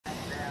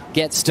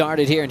get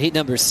started here in heat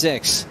number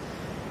 6.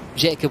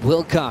 Jacob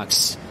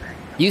Willcox.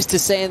 Used to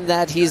saying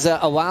that he's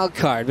a wild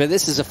card, but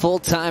this is a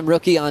full-time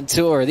rookie on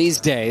tour these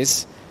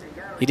days.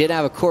 He did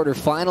have a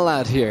quarterfinal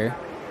out here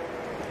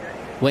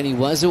when he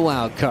was a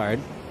wild card.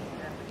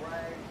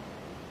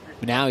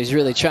 Now he's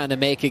really trying to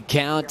make it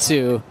count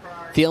to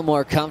feel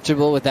more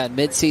comfortable with that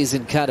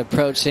midseason cut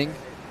approaching.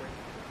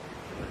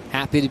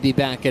 Happy to be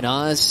back in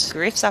Oz.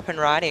 Griff's up and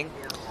riding.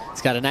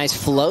 He's got a nice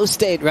flow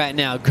state right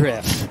now,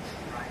 Griff.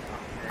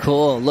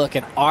 Cool, look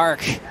at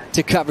arc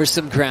to cover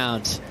some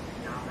ground.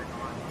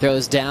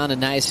 Throws down a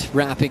nice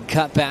wrapping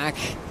cutback.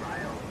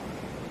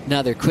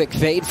 Another quick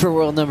fade for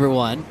world number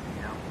 1.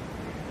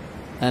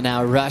 And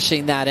now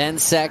rushing that end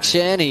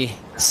section. He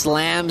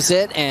slams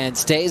it and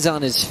stays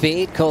on his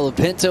feet.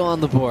 Colapinto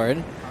on the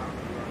board.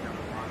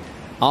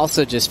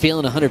 Also just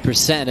feeling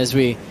 100% as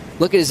we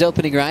look at his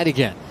opening ride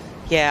again.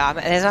 Yeah,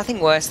 there's nothing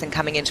worse than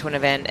coming into an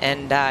event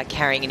and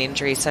carrying an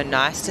injury. So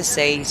nice to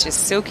see. He's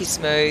just silky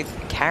smooth,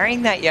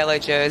 carrying that yellow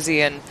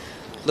jersey and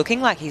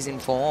looking like he's in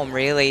form,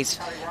 really. His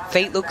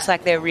feet looks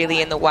like they're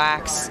really in the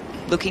wax,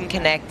 looking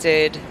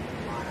connected.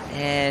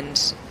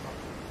 And,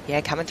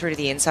 yeah, coming through to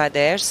the inside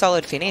there.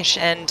 Solid finish.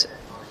 And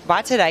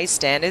by today's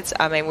standards,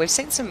 I mean, we've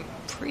seen some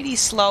pretty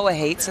slower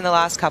heats in the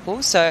last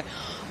couple. So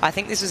I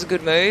think this was a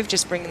good move,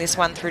 just bringing this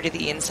one through to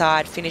the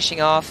inside,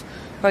 finishing off.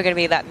 Probably going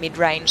to be that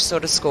mid-range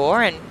sort of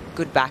score and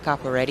good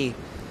backup already.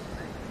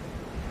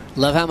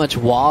 Love how much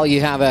wall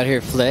you have out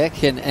here,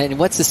 Flick. And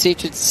what's the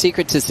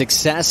secret to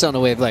success on a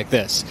wave like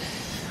this?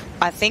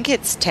 I think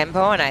it's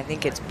tempo and I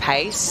think it's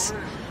pace.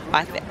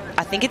 I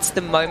think it's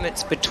the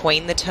moments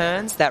between the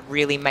turns that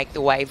really make the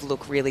wave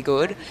look really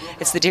good.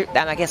 It's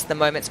I guess the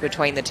moments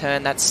between the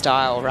turn, that's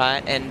style,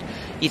 right? And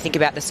you think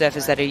about the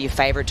surfers that are your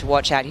favourite to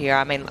watch out here.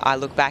 I mean, I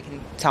look back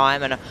in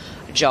time and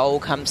Joel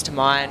comes to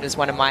mind as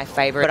one of my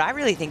favourite. But I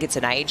really think it's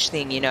an age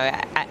thing, you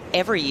know.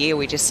 Every year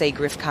we just see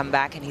Griff come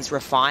back and he's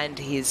refined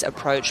his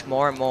approach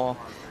more and more.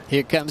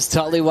 Here comes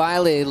Tully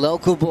Wylie,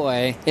 local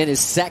boy, in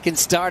his second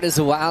start as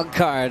a wild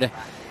card,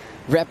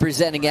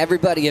 representing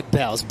everybody at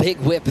Bell's. Big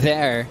whip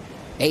there.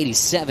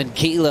 87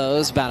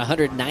 kilos, about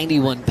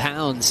 191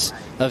 pounds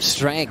of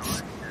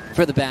strength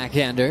for the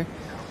backhander.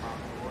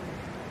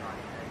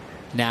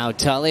 Now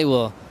Tully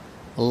will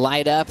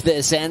light up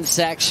this end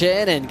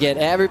section and get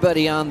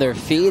everybody on their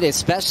feet,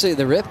 especially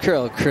the Rip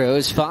Curl crew.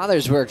 His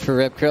father's worked for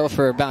Rip Curl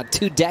for about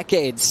 2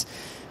 decades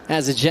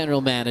as a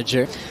general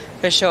manager.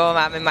 For sure.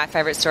 I mean, my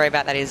favourite story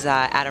about that is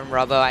Adam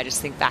Robbo. I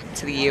just think back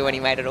to the year when he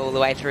made it all the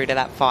way through to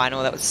that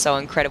final. That was so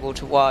incredible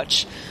to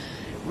watch.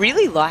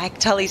 Really like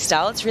Tully's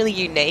style. It's really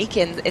unique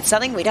and it's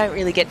something we don't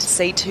really get to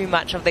see too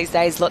much of these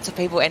days. Lots of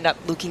people end up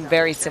looking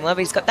very similar, but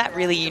he's got that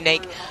really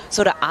unique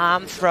sort of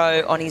arm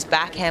throw on his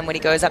backhand when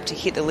he goes up to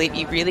hit the lip.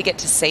 You really get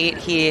to see it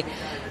here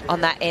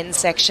on that end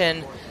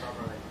section.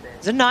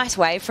 It's a nice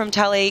wave from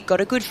Tully.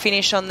 Got a good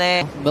finish on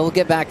there. We'll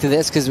get back to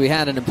this because we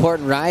had an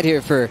important ride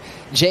here for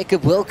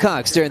Jacob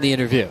Willcox during the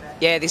interview.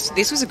 Yeah, this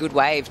was a good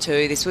wave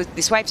too.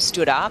 This wave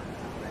stood up.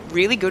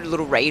 Really good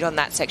little read on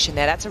that section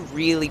there. That's a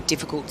really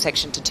difficult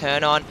section to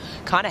turn on.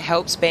 Kind of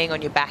helps being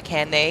on your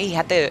backhand there. He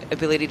had the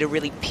ability to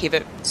really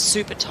pivot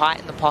super tight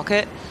in the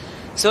pocket.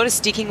 Sort of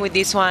sticking with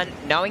this one,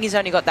 knowing he's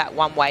only got that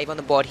one wave on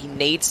the board, he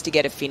needs to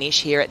get a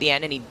finish here at the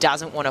end and he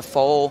doesn't want to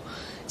fall.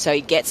 So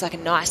he gets like a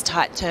nice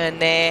tight turn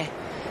there.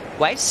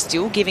 Wave's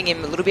still giving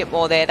him a little bit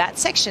more there. That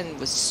section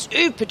was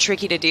super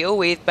tricky to deal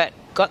with, but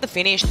got the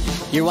finish.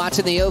 You're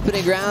watching the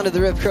opening round of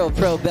the Rip Curl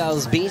Pro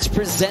Bells Beach,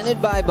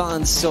 presented by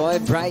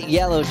Bonsoy. Bright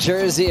yellow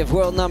jersey of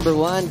world number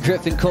 1,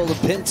 Griffin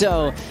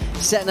Colapinto,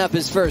 setting up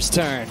his first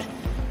turn.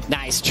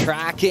 Nice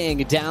tracking,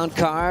 down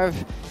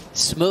carve,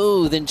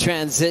 smooth in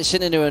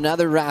transition into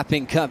another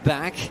wrapping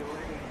cutback.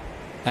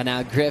 And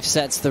now Griff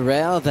sets the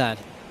rail. That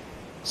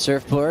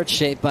surfboard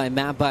shaped by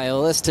Matt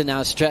Biolis to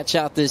now stretch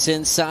out this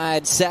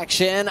inside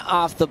section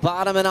off the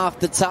bottom and off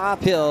the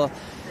top. He'll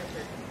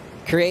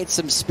create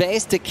some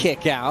space to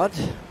kick out.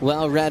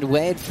 Well-read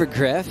wade for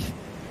Griff,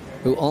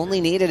 who only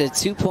needed a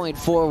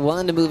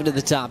 2.41 to move into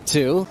the top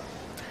 2.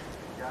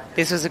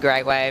 This was a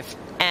great wave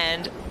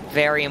and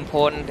very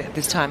important at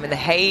this time in the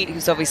heat. He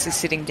was obviously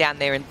sitting down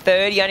there in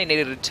third. He only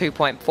needed a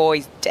 2.4.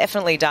 He's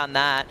definitely done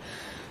that.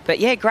 But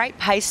yeah, great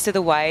pace to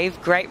the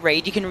wave, great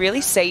read. You can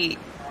really see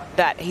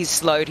that he's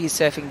slowed his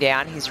surfing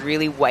down. He's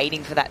really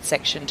waiting for that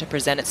section to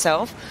present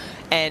itself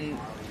and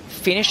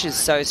finishes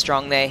so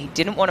strong there. He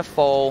didn't want to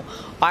fall.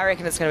 I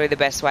reckon it's going to be the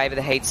best wave of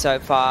the heat so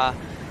far.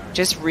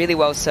 Just really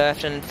well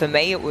surfed, and for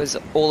me it was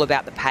all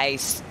about the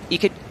pace.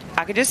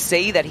 I could just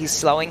see that he's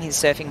slowing his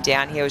surfing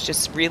down here. It was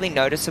just really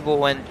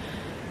noticeable, and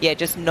yeah,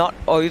 just not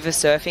over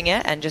surfing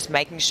it and just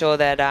making sure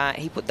that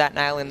he put that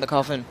nail in the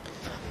coffin.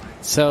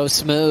 So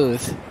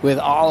smooth with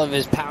all of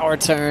his power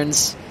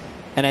turns,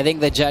 and I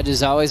think the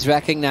judges always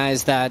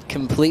recognize that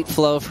complete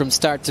flow from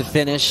start to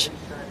finish.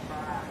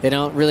 They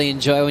don't really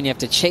enjoy when you have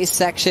to chase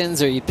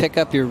sections or you pick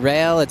up your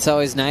rail. It's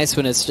always nice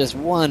when it's just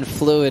one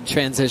fluid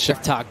transition.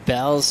 Talk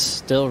bells,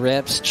 still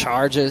rips,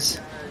 charges.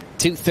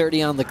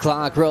 2:30 on the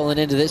clock, rolling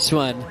into this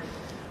one.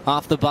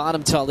 Off the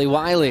bottom, Tully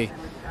Wylie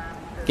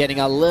Getting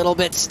a little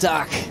bit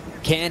stuck.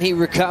 Can he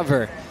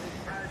recover?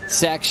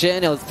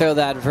 Section, he'll throw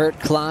that vert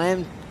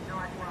climb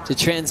to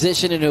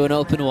transition into an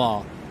open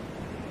wall.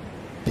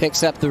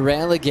 Picks up the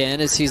rail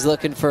again as he's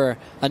looking for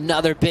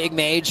another big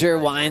major.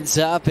 Winds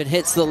up and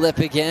hits the lip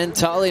again.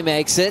 Tully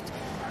makes it.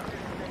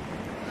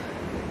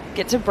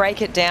 Get to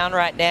break it down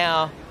right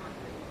now.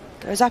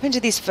 Goes up into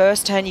this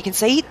first turn. You can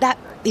see that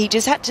he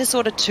just had to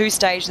sort of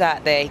two-stage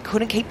that there. He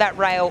couldn't keep that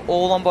rail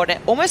all on board.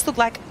 It almost looked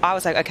like, I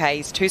was like, okay,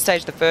 he's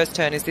two-staged the first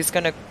turn. Is this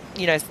going to,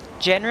 you know,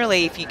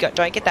 generally if you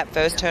don't get that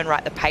first turn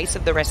right, the pace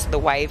of the rest of the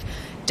wave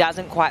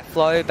doesn't quite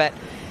flow, but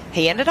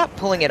he ended up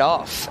pulling it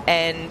off,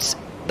 and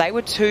they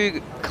were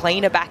too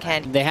clean a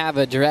backhand. They have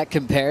a direct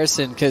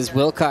comparison because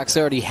Willcox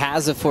already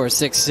has a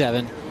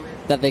 4.67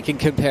 that they can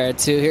compare it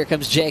to. Here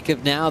comes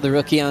Jacob now, the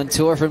rookie on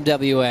tour from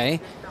WA.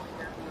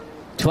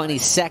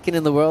 22nd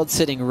in the world,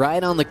 sitting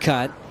right on the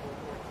cut.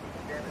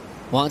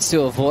 Wants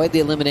to avoid the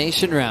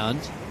elimination round.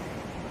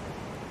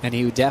 And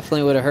he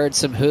definitely would have heard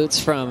some hoots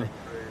from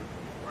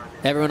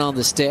everyone on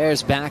the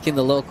stairs back in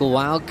the local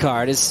wild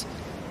card as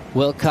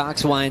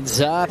Willcox winds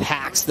up,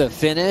 hacks the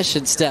finish,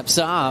 and steps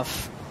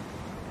off.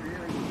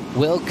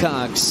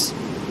 Willcox,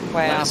 wow.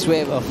 Last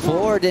wave of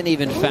 4 didn't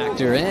even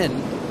factor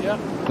in,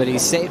 but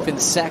he's safe in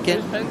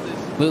second,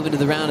 moving to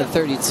the round of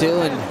 32,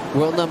 and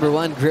world number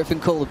 1, Griffin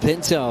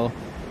Colapinto,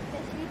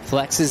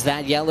 flexes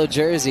that yellow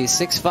jersey,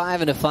 6'5"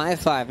 and a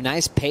 5'5".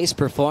 Nice pace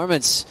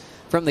performance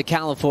from the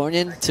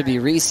Californian to be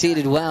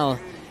reseeded well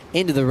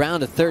into the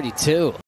round of 32.